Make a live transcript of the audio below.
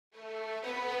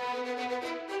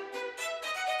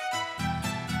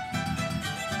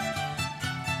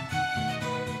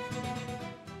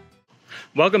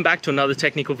Welcome back to another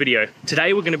technical video.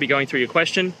 Today we're going to be going through your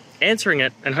question, answering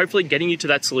it, and hopefully getting you to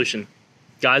that solution.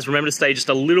 Guys, remember to stay just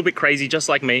a little bit crazy just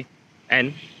like me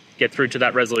and get through to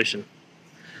that resolution.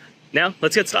 Now,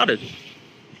 let's get started.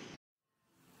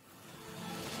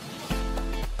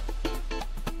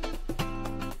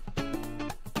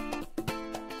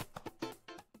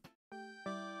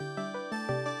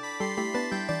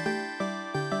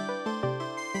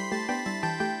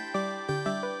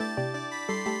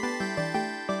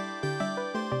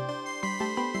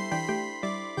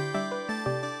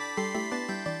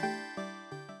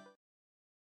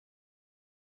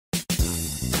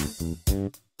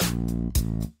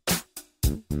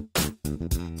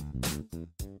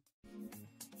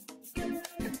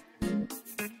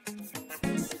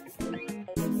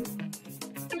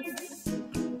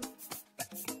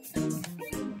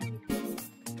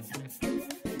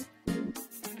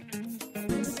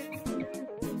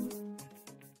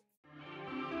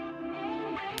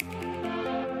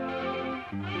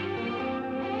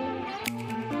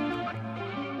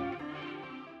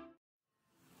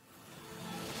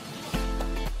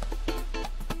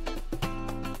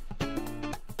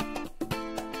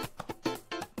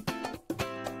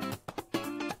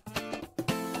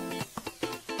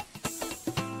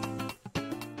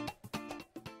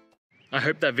 I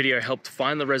hope that video helped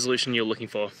find the resolution you're looking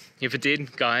for. If it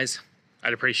did, guys,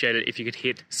 I'd appreciate it if you could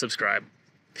hit subscribe.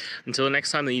 Until the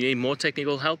next time that you need more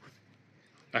technical help,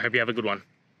 I hope you have a good one.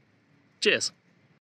 Cheers.